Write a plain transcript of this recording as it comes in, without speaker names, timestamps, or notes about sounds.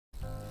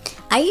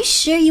Are you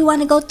sure you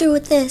want to go through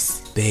with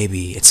this?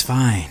 Baby, it's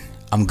fine.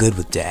 I'm good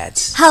with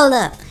dads. Hold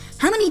up.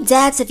 How many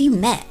dads have you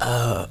met?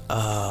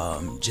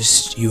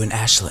 Just you and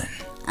Ashlyn.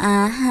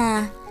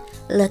 Uh-huh.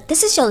 Look,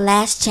 this is your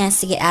last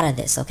chance to get out of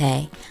this,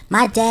 okay?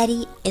 My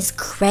daddy is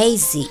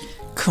crazy.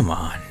 Come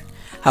on.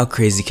 How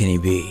crazy can he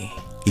be?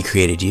 He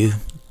created you,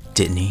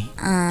 didn't he?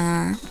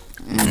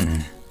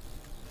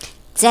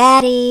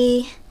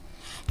 Daddy,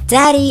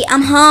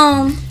 I'm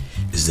home.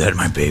 Is that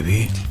my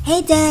baby?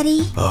 Hey,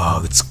 Daddy.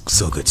 Oh, it's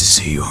so good to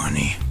see you,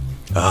 honey.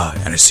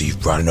 And I see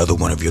you've brought another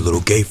one of your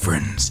little gay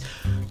friends.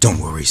 Don't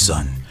worry,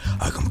 son.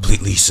 I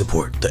completely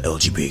support the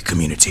LGBT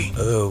community.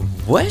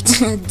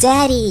 What?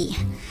 Daddy,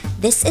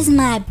 this is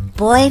my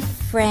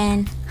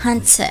boyfriend,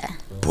 Hunter.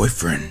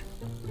 Boyfriend?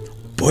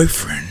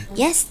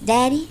 Yes,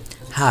 Daddy.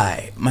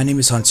 Hi, my name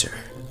is Hunter.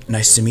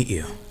 Nice to meet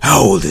you.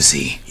 How old is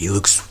he? He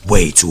looks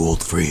way too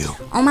old for you.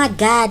 Oh my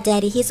God,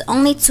 Daddy, he's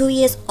only 2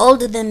 years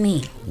older than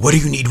me. What do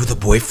you need with a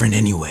boyfriend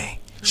anyway?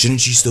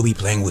 Shouldn't you still be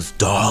playing with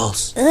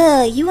dolls?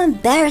 Ugh, you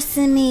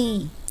embarrassing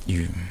me.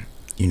 You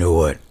know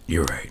what?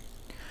 You're right.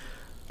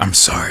 I'm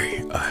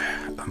sorry.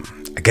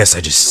 I guess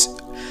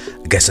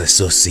I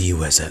still see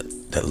you as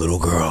that little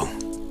girl.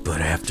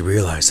 But I have to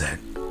realize that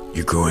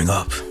you're growing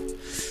up.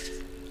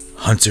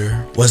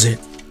 Hunter, was it?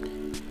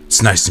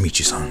 It's nice to meet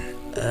you, son.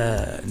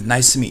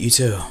 Nice to meet you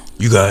too.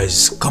 You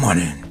guys, come on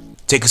in.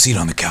 Take a seat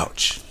on the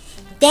couch.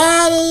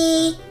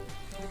 Daddy,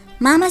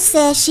 Mama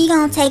said she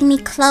gonna take me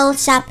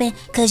clothes shopping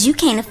cause you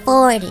can't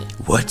afford it.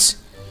 What?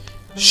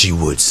 She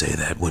would say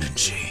that, wouldn't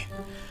she?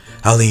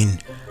 Aline,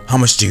 how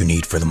much do you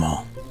need for them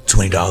all?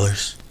 $20?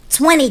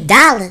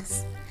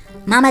 $20?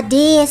 Mama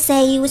did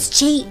say you was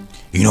cheap.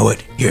 You know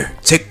what? Here,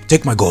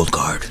 take my gold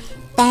card.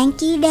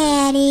 Thank you,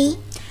 Daddy.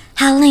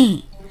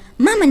 Aline,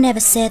 Mama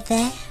never said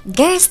that.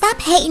 Girl,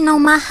 stop hating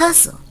on my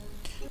hustle.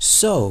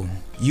 So,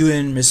 you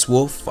and Miss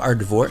Wolf are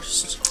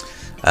divorced?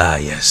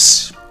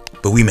 Yes.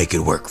 But we make it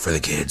work for the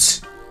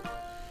kids.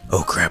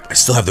 Oh crap, I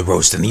still have the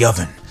roast in the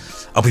oven.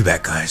 I'll be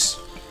back, guys.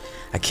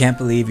 I can't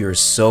believe you were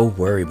so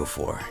worried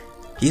before.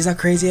 He's not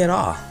crazy at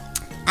all.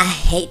 I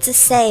hate to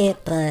say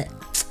it, but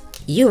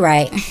you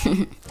right.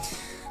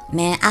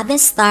 Man, I've been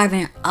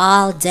starving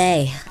all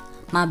day.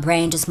 My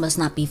brain just must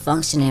not be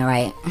functioning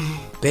right.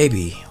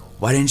 Baby,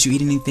 why didn't you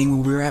eat anything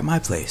when we were at my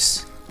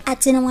place? I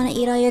didn't want to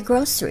eat all your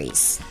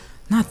groceries.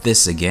 Not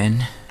this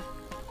again.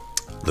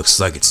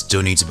 Looks like it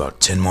still needs about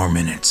 10 more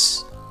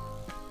minutes.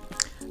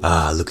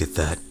 Ah, look at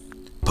that.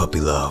 Puppy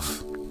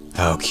love.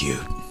 How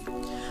cute.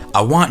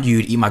 I want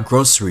you to eat my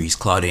groceries,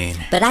 Clawdeen.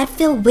 But I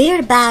feel weird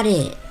about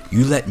it.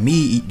 You let me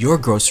eat your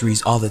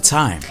groceries all the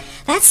time.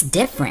 That's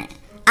different.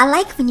 I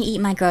like when you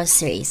eat my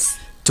groceries.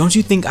 Don't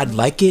you think I'd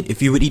like it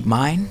if you would eat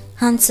mine?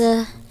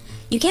 Hunter,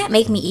 you can't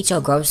make me eat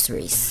your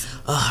groceries.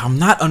 I'm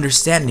not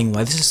understanding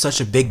why this is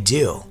such a big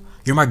deal.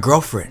 You're my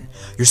girlfriend.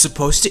 You're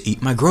supposed to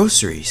eat my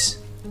groceries.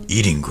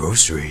 Eating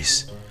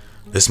groceries?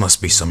 This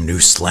must be some new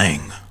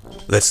slang.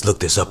 Let's look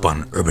this up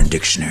on Urban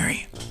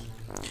Dictionary.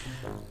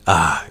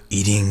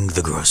 Eating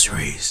the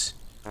groceries.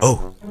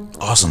 Oh,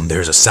 awesome,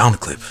 there's a sound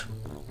clip.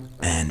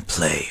 And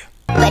play.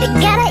 But you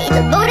gotta eat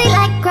the booty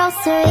like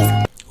groceries.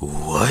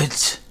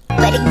 What?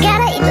 But you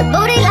gotta eat the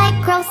booty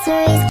like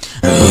groceries.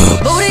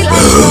 Booty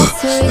like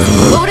groceries.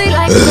 Booty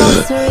like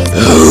groceries.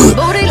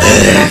 Booty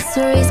like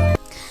groceries.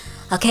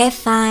 Okay,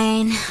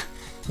 fine.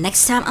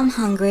 Next time I'm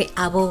hungry,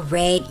 I will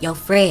raid your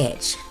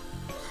fridge.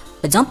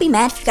 But don't be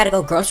mad if you gotta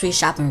go grocery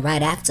shopping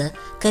right after,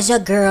 cause your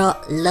girl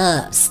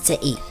loves to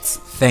eat.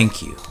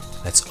 Thank you.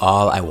 That's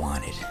all I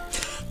wanted.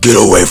 Get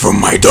away from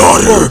my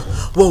daughter!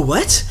 Whoa,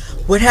 what?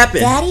 What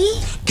happened?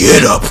 Daddy?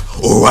 Get up,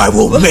 or I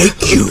will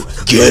make you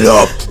get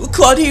up!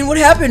 Clawdeen, what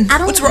happened?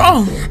 What's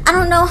wrong? I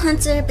don't know,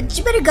 Hunter, but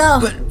you better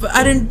go. But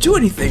I didn't do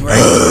anything,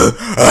 right?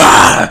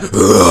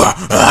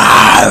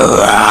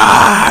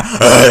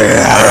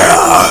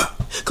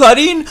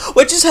 Clawdeen,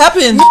 what just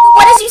happened?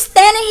 What is you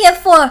standing here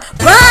for?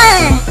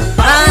 Run!